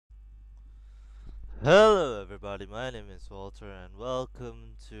Hello everybody, my name is Walter and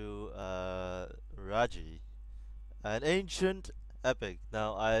welcome to Raji, an ancient epic.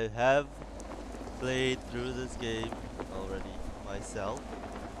 Now I have played through this game already myself,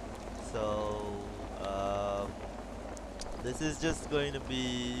 so um, this is just going to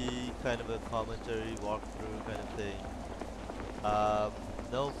be kind of a commentary walkthrough kind of thing. Um,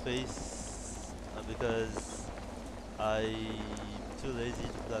 no face because I'm too lazy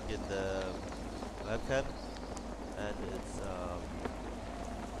to plug in the webcam and it's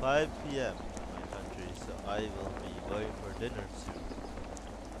 5 p.m. in my country, so I will be going for dinner soon.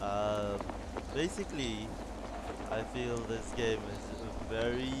 Um, Basically, I feel this game is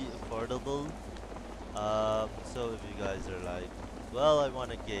very affordable. So if you guys are like, well, I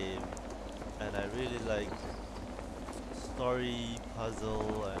want a game, and I really like story,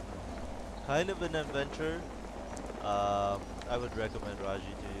 puzzle, and kind of an adventure, I would recommend Raji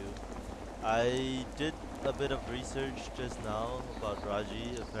to you. I did a bit of research just now about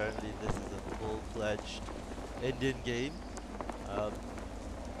Raji. Apparently, this is a full-fledged Indian game. Um,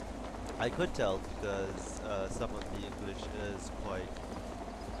 I could tell because some of the English is quite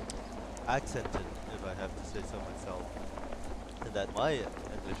accented, if I have to say so myself, and that my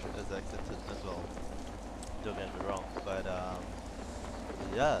English is accented as well. Don't get me wrong, but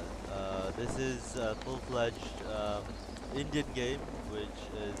yeah, this is a full-fledged Indian game, which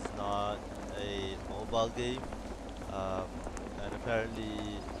is not a mobile game, um, and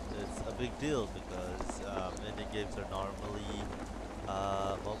apparently it's a big deal because Indian games are normally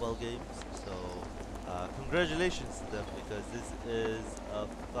mobile games. So congratulations to them because this is a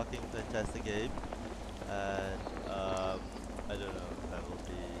fucking fantastic game, and I don't know if that will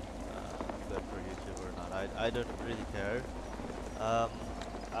be good for YouTube or not. I don't really care. Um,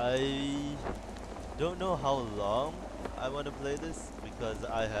 I don't know how long I want to play this because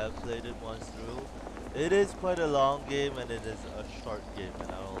I have played it once through. It is quite a long game and it is a short game, and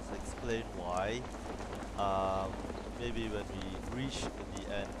I'll also explain why. Um, Maybe when we reach the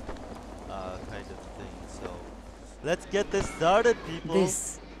end, kind of thing. So let's get this started, people.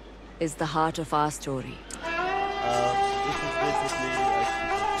 This is the heart of our story. This is basically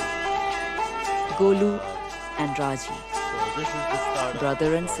Golu and Raji, so this is the start brother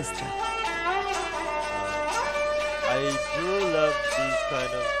of and the story. sister. I do love these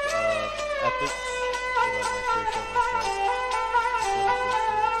kind of epics. If I might say so myself. It's one of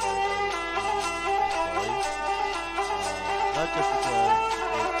those things I enjoy. Not just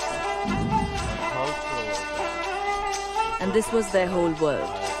because it's a cultural event. And this was their whole world,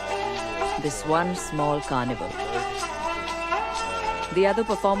 I this one small carnival. learning new The other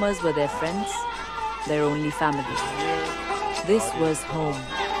performers were their friends, their only family. things. This was home.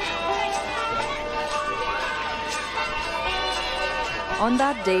 On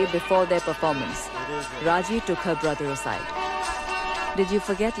that day before their performance, Raji took her brother aside. "Did you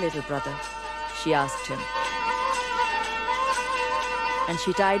forget, little brother?" she asked him. And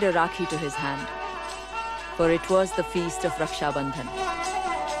she tied a rakhi to his hand, for it was the feast of Raksha Bandhan.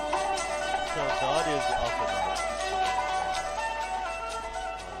 So God is often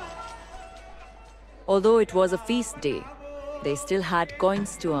Although it was a feast day, they still had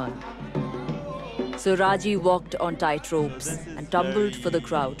coins to earn. So Raji walked on tight ropes and tumbled for the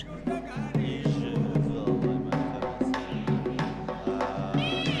crowd. Asian as well, I might have to say.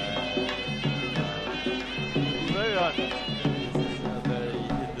 To be very honest, this is a very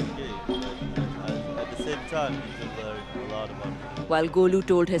Hindu game, but at the same time, you can learn a lot about it. While Golu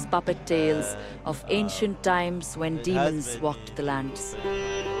told his puppet tales of And, ancient times when it has demons made walked me the lands. feel one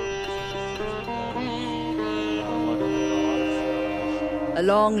of the gods A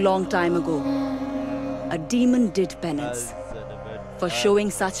long, long time ago, a demon did penance. as an event. For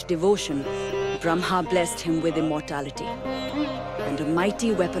showing such devotion, Brahma blessed him with immortality and a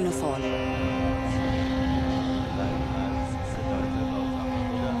mighty weapon of all.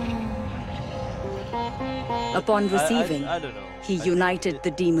 Upon receiving, I don't know. he I think united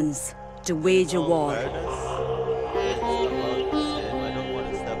the demons to wage a all war. fairness is about the same. I don't want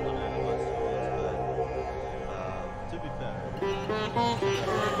to step on anyone's toes, but to be fair,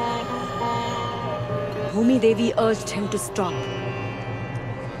 Bhumi Devi urged him to stop.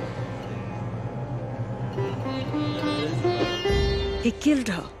 He killed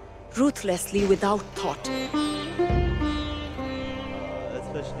her ruthlessly without thought.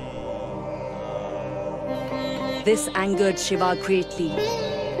 especially This angered Shiva greatly,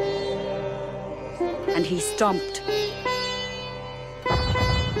 and he stomped,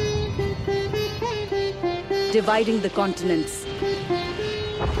 dividing the continents.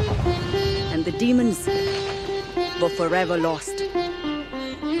 And the demons were forever lost. so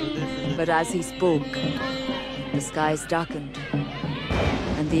this is But as he spoke, the skies darkened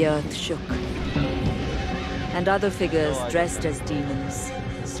and the earth shook. And other figures dressed as demons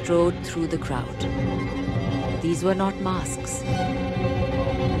strode through the crowd. These were not masks.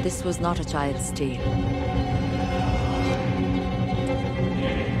 This was not a child's tale.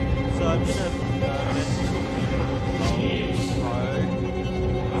 So I'm gonna mention how hard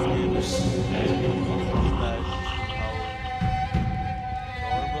this game is, how normal it is.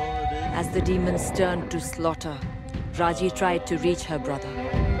 As the demons turned to slaughter, Raji tried to reach her brother.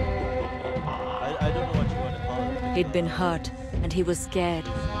 I don't know what you want to call it. He'd been hurt and he was scared,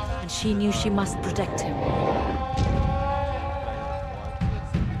 and she knew she must protect him.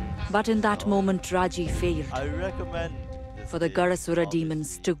 But in that moment, Raji failed, I recommend this for the game, Garasura obviously,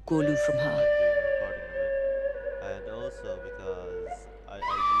 demons took Golu from her. doing recording of it. And also because I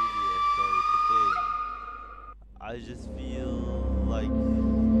really enjoyed the game. I just feel like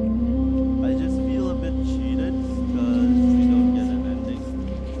a bit cheated because we don't get an ending.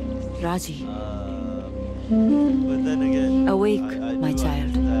 Raji, But then again, awake, I my do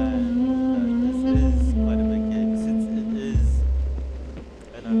child. understand that this is quite a big game since it is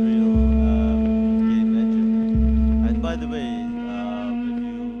an Unreal game engine. And by the way, if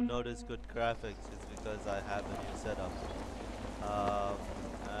you notice good graphics, it's because I have a new setup.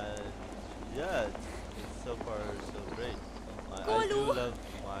 And yeah, it's so far so great. I do love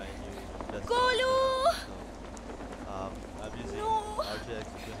my new desktop. Golu! So, I'm using No. RTX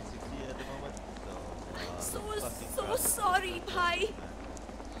 2060 at the moment. So sorry, bhai.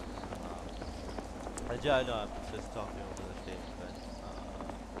 Yeah, I know I'm just talking over the game, but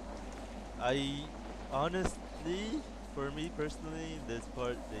I honestly, for me personally, this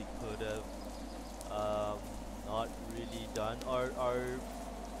part they could have not really done or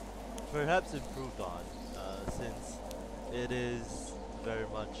perhaps improved on, since it is very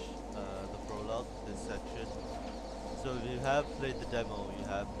much the prologue, this section. So if you have played the demo, you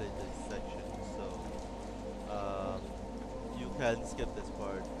have played this section, so you can skip this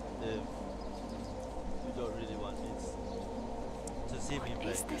part if you don't really want me to see me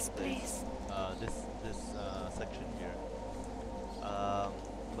play this place? this section here.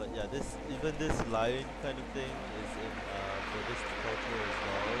 But yeah, even this line kind of thing is in Buddhist culture as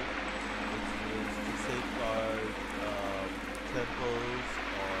well. It's used to safeguard temples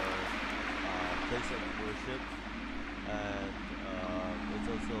or place of worship, and it's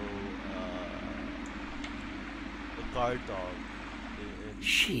also a guard dog.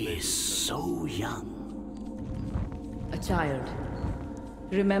 She is so young. A child.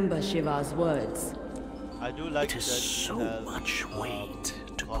 Remember Shiva's words. I do like It is that so it has, much weight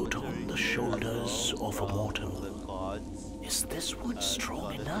to put on commentary the as shoulders well of a from mortal. the gods Is this wood and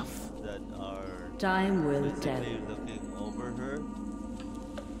strong goddesses enough? that are Time will tell. basically looking over her.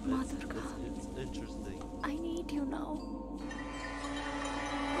 It's interesting. I need you now.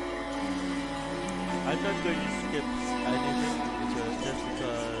 I'm not going to skip anything just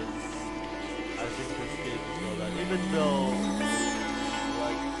because I think this game is well done. Even though,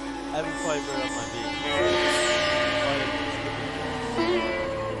 like, every fiber of my being is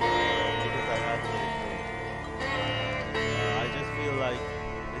because I have to play through. I just feel like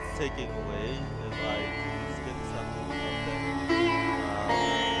it's taking away if I skip some of them.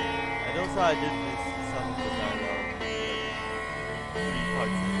 And also I did miss some of the dialogue, like 3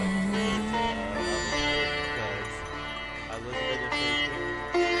 parts of like 2/3 because I was a bit impatient,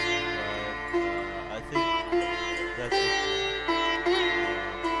 but I think that's it.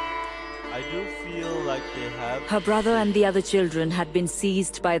 I do feel like they have Her brother and the other children had been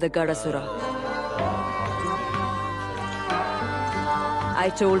seized by the Garasura. I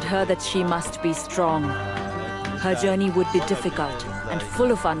told her that she must be strong. Her journey would be difficult and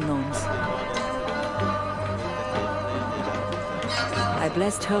full of unknowns. I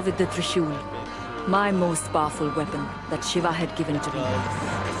blessed her with the Trishul, my most powerful weapon that Shiva had given to me.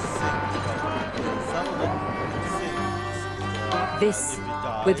 This,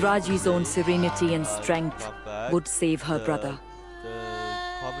 with Raji's own serenity and strength, would save her brother. The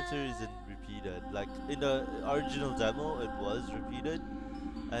commentary isn't repeated. Like in the original demo, it was repeated,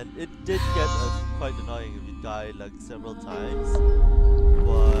 and it did get quite annoying if you died like several times.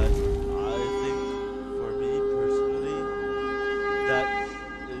 But I think for me personally, that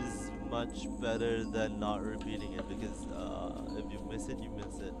is much better than not repeating it, because if you miss it, you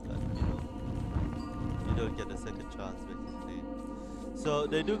miss it. But you don't get a second chance basically. So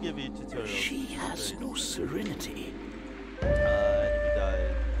they do give you tutorials. She has no serenity. And if you die,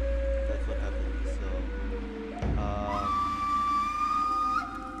 that's what happens. So,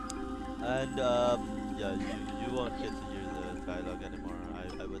 yeah, you won't get to hear the dialogue anymore.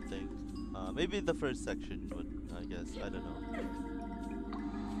 I would think. Maybe the first section would, I guess. I don't know.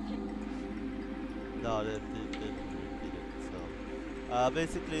 No, they didn't repeat it. So,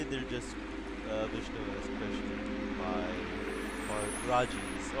 basically, they're just Vishnu is questioning or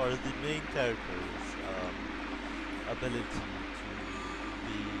Raji's or the main character's ability to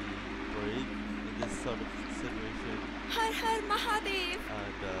be brave in this sort of situation. Har Har Mahadev!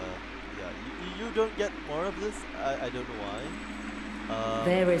 And yeah, you don't get more of this. I don't know why.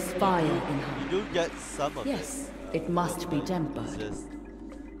 There is fire in her. You do get some of Yes, it. it must be It's tempered. just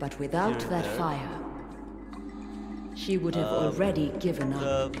But without here and that there. fire, she would have already given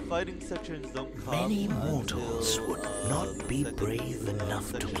up. The fighting sections don't come Many mortals until, would not the be second, brave enough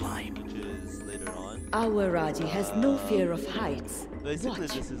to section, climb. which is later on. Our Raji has no fear of heights. Basically,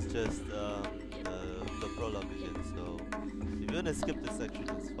 Watch. this is just the prologue again. So if you wanna skip this section,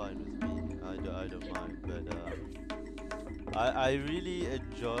 it's fine with me. I don't mind. But I really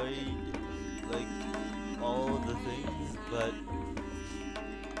enjoyed like all the things, but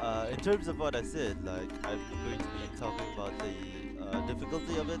in terms of what I said, like I'm going to be talking about the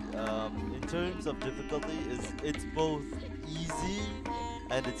difficulty of it. In terms of difficulty, it's both easy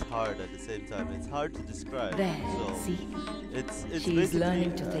and it's hard at the same time. It's hard to describe. There, so see? it's She is basically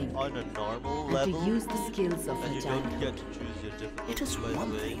learning to think on a normal and level, to use the skills of and her you don't childhood. get to choose your difficulty. It is by the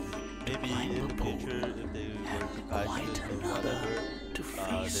one way. thing to Maybe climb in a the pole, future, if they were and compassionate quite or another whatever, to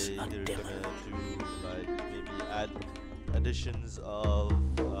face a they're demon. gonna do like maybe add additions of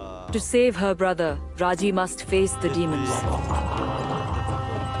To save her brother, Raji must face the demons.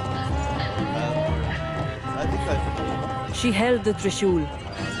 I think I finished. She held the Trishul,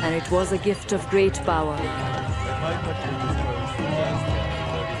 and it was a gift of great power. And my question is first,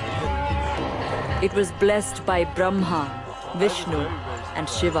 just It was blessed by Brahma, Vishnu, and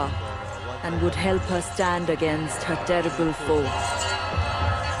Shiva, and would help her stand against her terrible foe.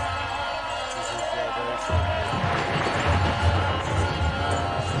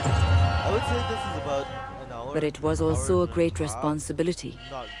 I would say this is about an hour. But it was also a great responsibility.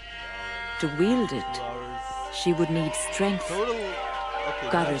 Not To wield it, 2 hours. she would need strength Total. Okay,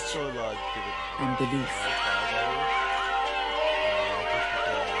 Courage that's so large given. and belief.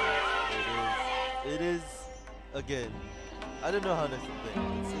 It is again. I don't know how to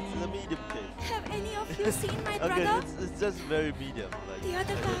explain. It's a medium case. Have any of you seen my Okay, brother? it's just very medium. Like The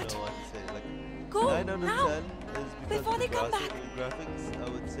other I part. don't know what to say. Like Go 9 out of now, 10 is because before of they the come back. graphics. I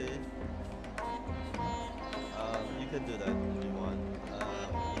would say. You can do that if you want. I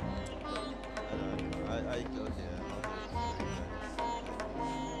don't know. I okay. I'll do it for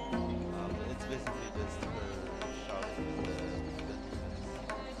you guys. It's basically just her shouting with the demons.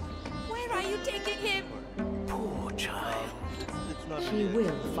 Where are you taking him? Poor child. It's not She really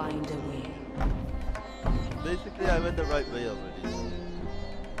will find a way. basically, I went the right way already. So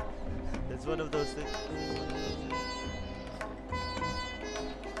it's one of those things.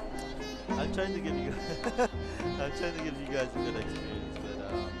 I'm trying to give you, I'm trying to give you guys a good experience, but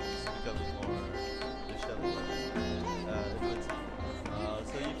it's becoming more disheveled. It would seem.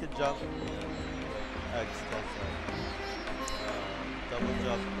 So you can jump, like X does that. Double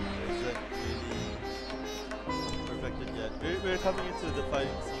jump isn't really perfected yet. We're coming into the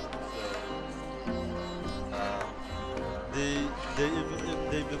fighting scene, so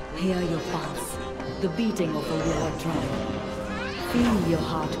they've improved. Hear your pulse, the beating of a war drum. Feel your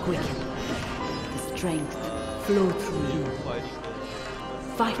heart quicken, the strength flow through you. Fighting the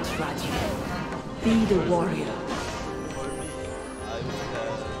Fight, Raji. Be the warrior. for me, I would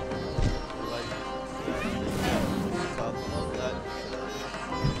have liked some of that.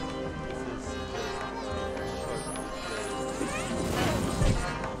 This is just short.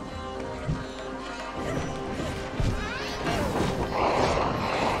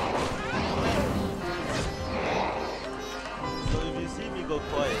 So if you see me go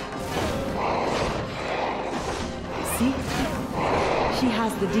quiet, See? She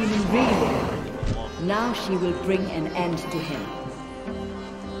has the demon ready. walk Now she will bring an end to him.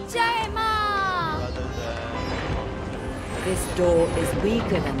 Jai Ma! rather than This door is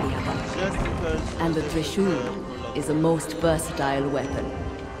weaker than the other, just because. and the this Trishul prologue. is a most versatile weapon.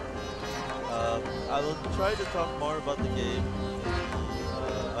 I will try to talk more about the game in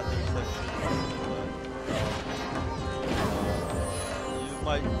the other sections, but you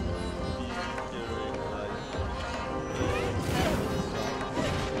might be hearing like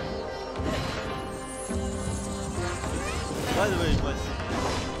by the way, my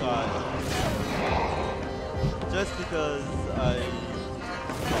just because again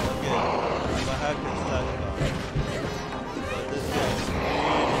my hack is slash gone. But this game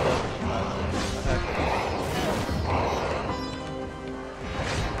really doesn't have a hack.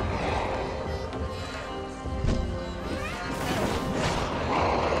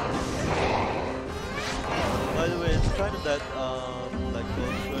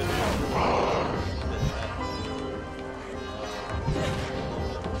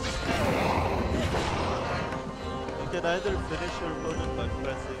 can either finish your opponent by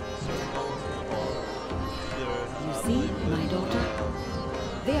pressing circle or either You see, my daughter?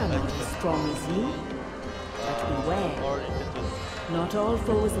 They are not as strong as you. But beware. or you can just Not all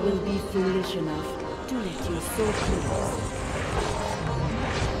foes will be foolish enough to let you so close.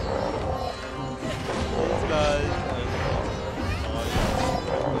 these guys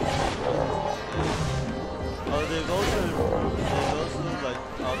oh, they've also like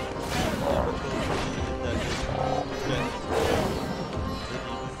upped the difficulty in that they get the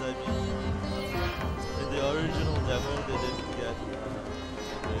demons. I mean, in the original demo they didn't get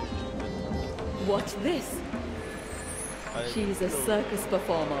Watch this. She's a circus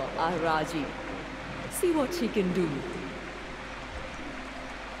performer, our Raji. See what she can do.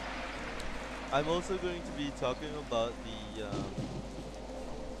 I'm also going to be talking about the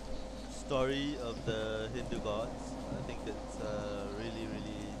story of the Hindu gods. I think it's really,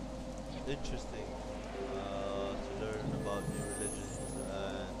 really interesting to learn about new religions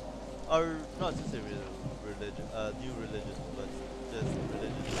or not to say religion, new religions, but just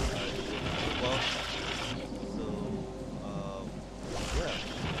religions that are in the world. So yeah,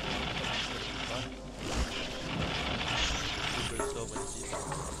 fun. There's so many people.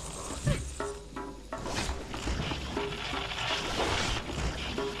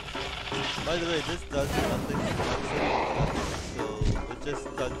 By the way, this does nothing, so it just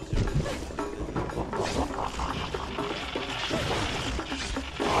stuns you.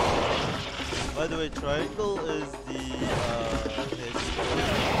 By the way, triangle is the hit,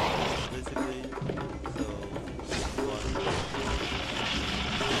 basically, so one.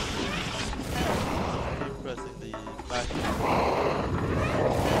 Keep pressing the back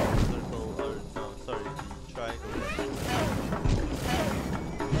circle, or no, sorry, the triangle button.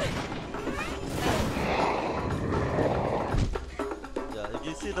 If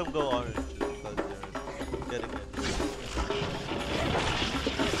you see them go orange, it's because they're getting it.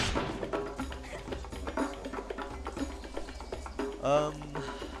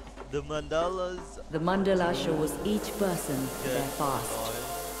 The mandalas. The mandala shows each person their past.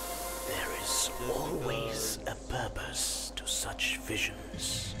 There is always a purpose to such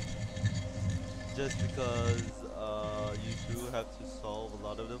visions. Just because you do have to solve a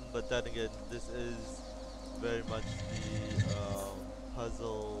lot of them, but then again, this is very much the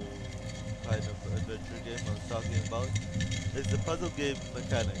puzzle kind of adventure game I was talking about. It's the puzzle game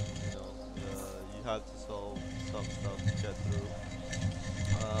mechanic, you know. You have to solve some stuff to get through.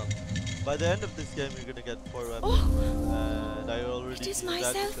 By the end of this game, you're gonna get 4 weapons, and I already It is knew that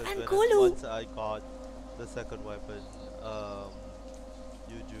myself because and when Golu. once I got the second weapon,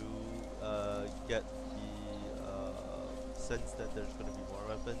 you do get the sense that there's gonna be more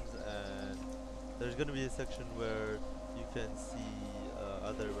weapons, and there's gonna be a section where you can see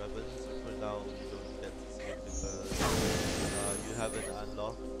other weapons. For now, you don't get to see it because you haven't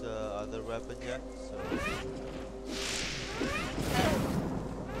unlocked the other weapon yet. So.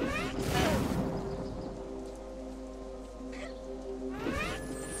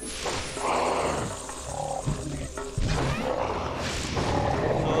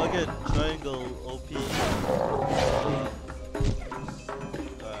 So again, triangle OP,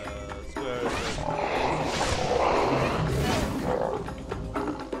 square.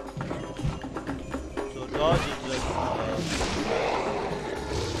 So dodge is just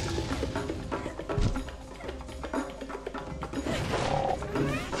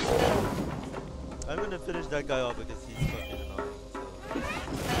I'm gonna finish that guy off because he's fucking annoying.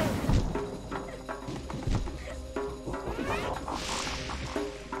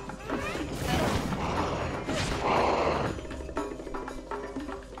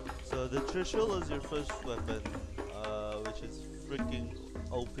 So the Trishul is your first weapon, which is freaking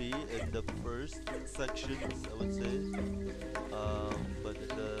OP in the first sections, I would say. But in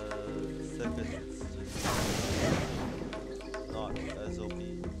the second, it's just not as OP,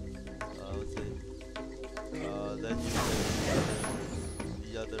 I would say. Then you get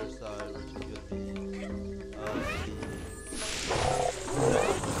the other side, which is gonna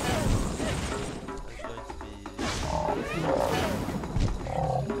be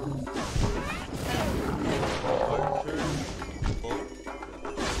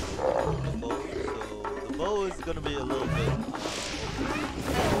the bow is gonna be a little bit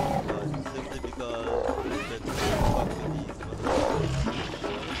simply because you can fuck with these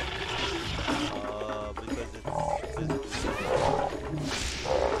because it's physically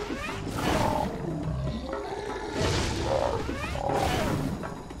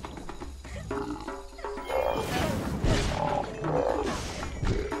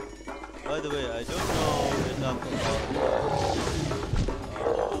By the way, I don't know enough about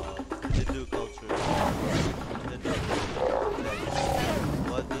Hindu culture. Hindu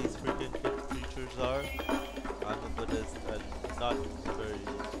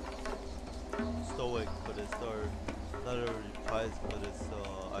so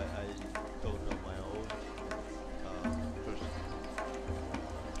I don't know my own person.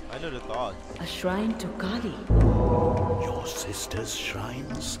 I know the gods. A shrine to Kali. Your sister's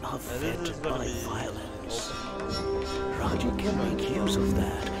shrines are fed this is gonna by be violence. Raji can make use of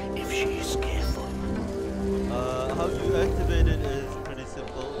that if she's careful. How you activate it is pretty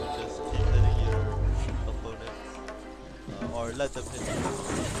simple. You just keep hitting your opponents, or let them hit you.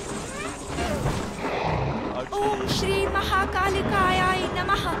 Om Shri Mahakalikaya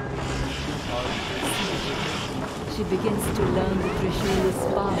Namaha. She begins to learn the Trishula's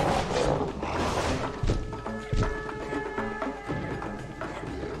power.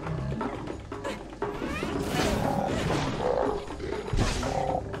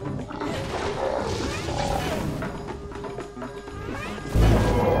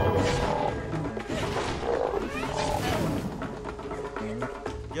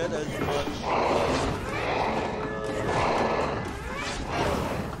 Get as much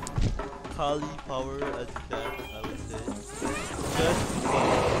Kali power as you can, I would say. Just the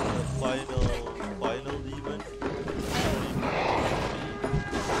final event.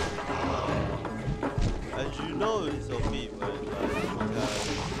 As you know, it's OP, but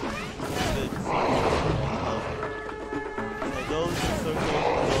so those circles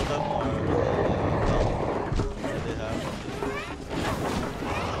below them are health that they have.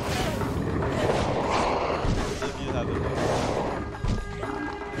 If you have it.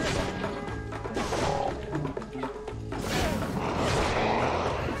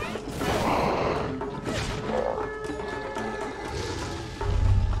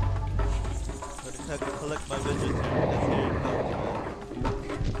 Collect my vengeance here.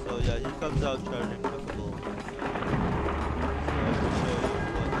 So yeah, he comes out charging with the bull. Let me show you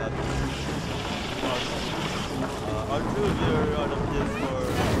what happens. R2 if you're on a PS4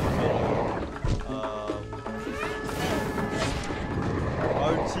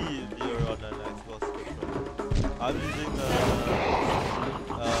 RT if you're on an Xbox controller. I'm using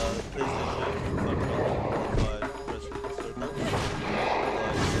PlayStation controller, so I press the circle. But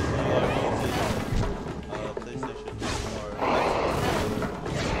if you are using PlayStation or Xbox,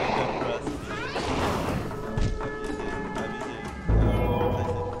 you can press I'm using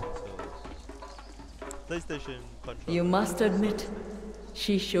PlayStation controller. You must admit,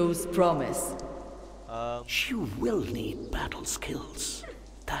 she shows promise. She will need battle skills.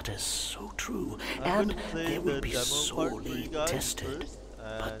 That is so true, I'm and gonna play they will the be demo part for sorely you guys tested. first,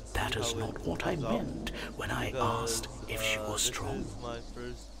 But and that see is how not it what I comes out, meant when I asked if she was strong. This is my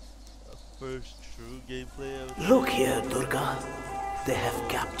first true gameplay. I would say. Look here, Durga. They have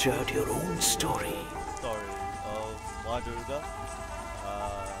captured your own story. Story of Ma Durga.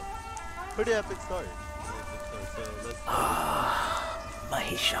 Pretty epic story. So let's.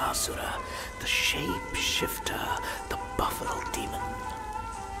 Mahishasura, the shape-shifter, the buffalo demon.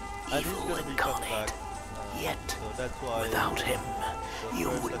 And he's Evil gonna be come incarnate. back. Yet, So that's why without him, the you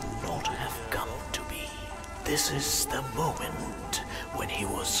first would episode not is have here as come well. to be. This is the moment when he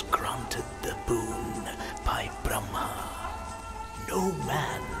was granted the boon by Brahma. No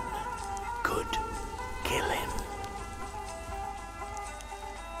man could kill him.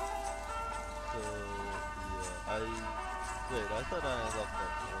 So yeah, I thought I unlocked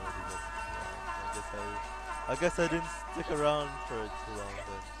that already, but yeah, I guess I didn't stick around for it too long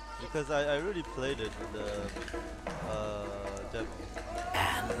then, because I already played it in the demo.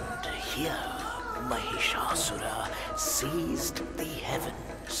 And here, Mahishasura seized the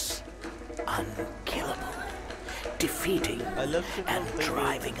heavens, unkillable, defeating I left him and on favorite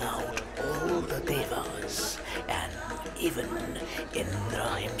driving out all the devas, and even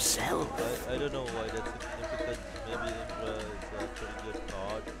Indra himself. I don't know why that's significant. Maybe Indra is a pretty good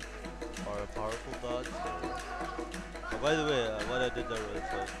god or a powerful god. So. By the way, what I did there was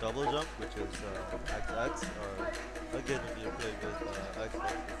a double jump, which is XX, or again if you play with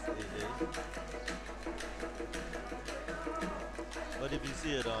Xbox, it's AA. But if you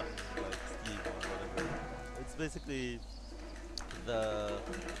see it on like Steam or whatever, it's basically the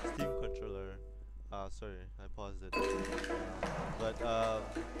Steam controller. Sorry, I paused it. But you know,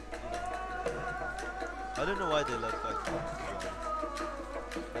 I don't know why they left Xbox.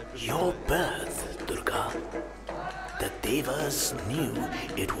 Your birth, Durga. The devas knew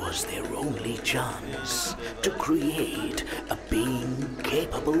it was their only chance to create a being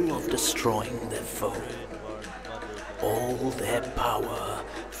capable of destroying their foe. All their power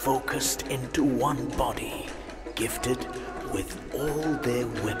focused into one body, gifted with all their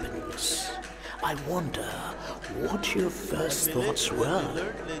weapons. I wonder what your first thoughts We were.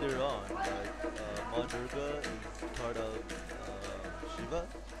 learned later on that Ma Durga is part of Shiva,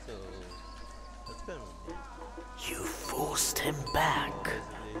 so that's kind of neat. You forced him back.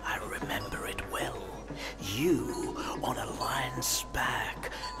 I remember it well. You on a lion's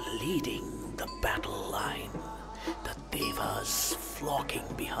back, leading the battle line. The Devas flocking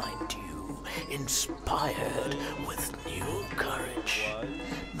behind you, inspired with new courage.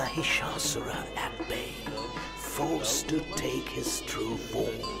 Mahishasura at bay, forced to take his true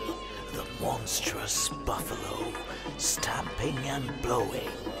form. The monstrous buffalo, stamping and blowing,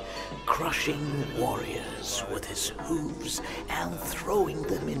 crushing warriors with his hooves and throwing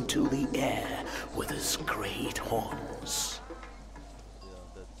them into the air with his great horns.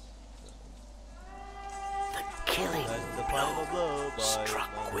 The killing blow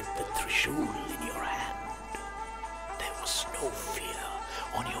struck with the Trishul in your hand. There was no fear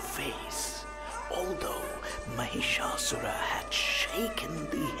on your face, although Mahishasura had shaken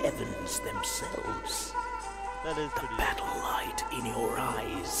the heavens themselves. The battle light in your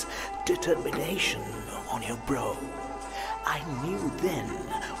eyes, determination on your brow. I knew then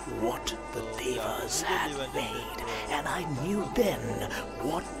what the Devas had made, and I knew then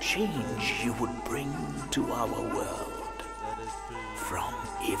what change you would bring to our world. From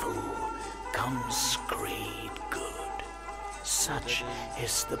evil comes great good. Such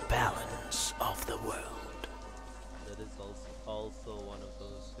is the balance of the world. That is also one of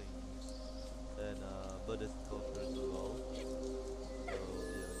those things in Buddhist culture as well. So yeah,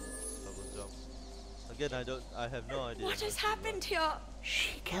 double jump. Again, I have no idea. What has happened here?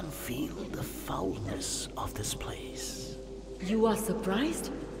 She can feel the foulness of this place. You are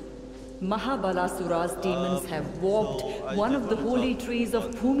surprised? Mahabalasura's demons have warped one of the holy trees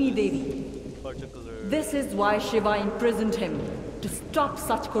of Bhumi Devi. This is why Shiva imprisoned him, to stop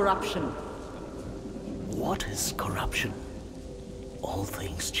such corruption. What is corruption? All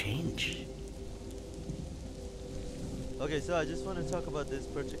things change. Okay, so I just want to talk about this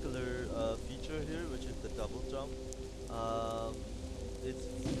particular feature here, which is the double jump. It's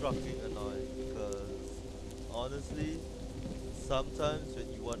fucking annoying because honestly, sometimes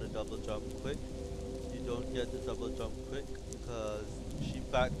when you want to double jump quick, you don't get the double jump quick because she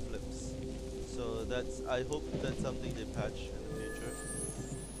backflips. So I hope that's something they patch in the future.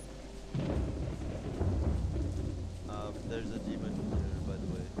 There's a demon here, by the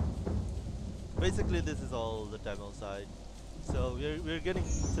way. Basically, this is all the demo side. So we're getting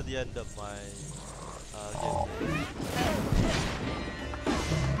to the end of my gameplay.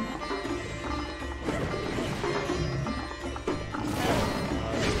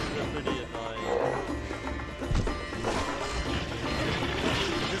 This is pretty annoying.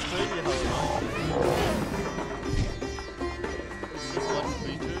 It's crazy how annoying it is. It's just one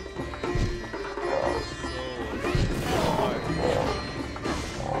creature. So hard.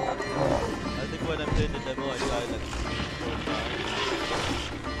 I think when I played the demo, I died like 4 times.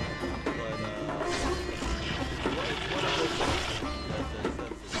 But it's one of those things that's it.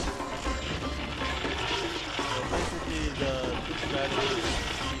 So basically, the strategy is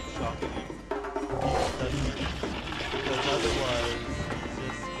to keep shocking him, keep touching him, because otherwise he's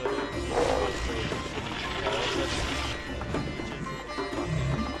just gonna keep going crazy. Which is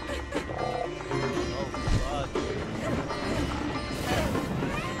oh god.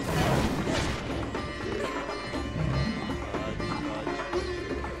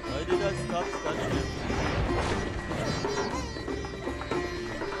 Why did I stop touching him?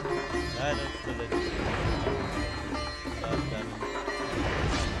 And it's still in. God damn it.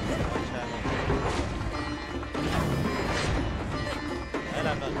 My channel. And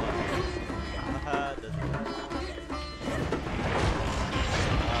I'm not watching. Haha, doesn't matter.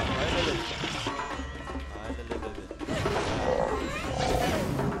 Finally. Finally, baby.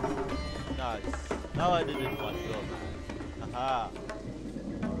 Nice. Now I didn't want to go, man. Haha.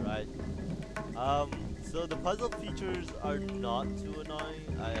 Alright. So the puzzle features are not too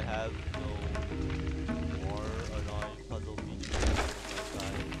annoying. I have no more annoying puzzle features as a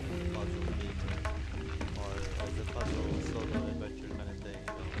puzzle gamer or as a puzzle solo adventure kind of thing,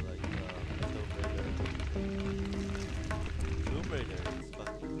 you know, like Tomb Raider is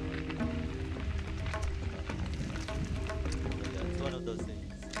fucking annoying. But yeah, it's one of those things.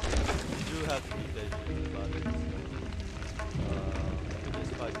 You do have to be patient about it.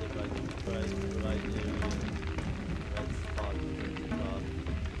 Just find the right area, right spot to drop.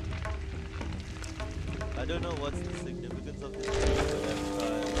 I don't know what's the significance of this game, but every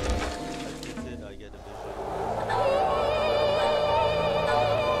time I fix it, I get a vision.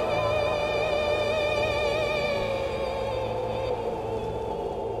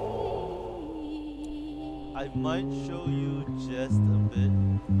 I might show you just a bit.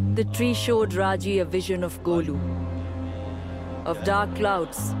 The tree showed Raji a vision of Golu. of dark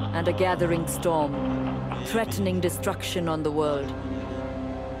clouds and a gathering storm, threatening destruction on the world.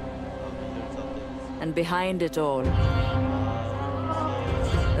 And behind it all,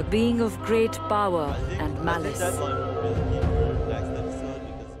 a being of great power and malice. I think that one will really keep for next episode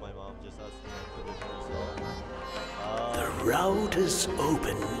because my mom just asked me to do it. The route is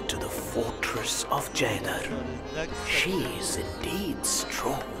open to the fortress of Jaidar. She is indeed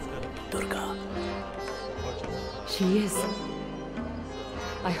strong, Durga. She is.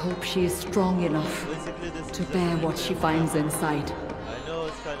 I hope she is strong enough to bear what she finds inside. I know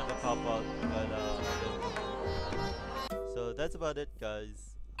it's kind of a cop-out, but so that's about it, guys.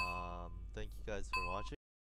 Thank you guys for watching.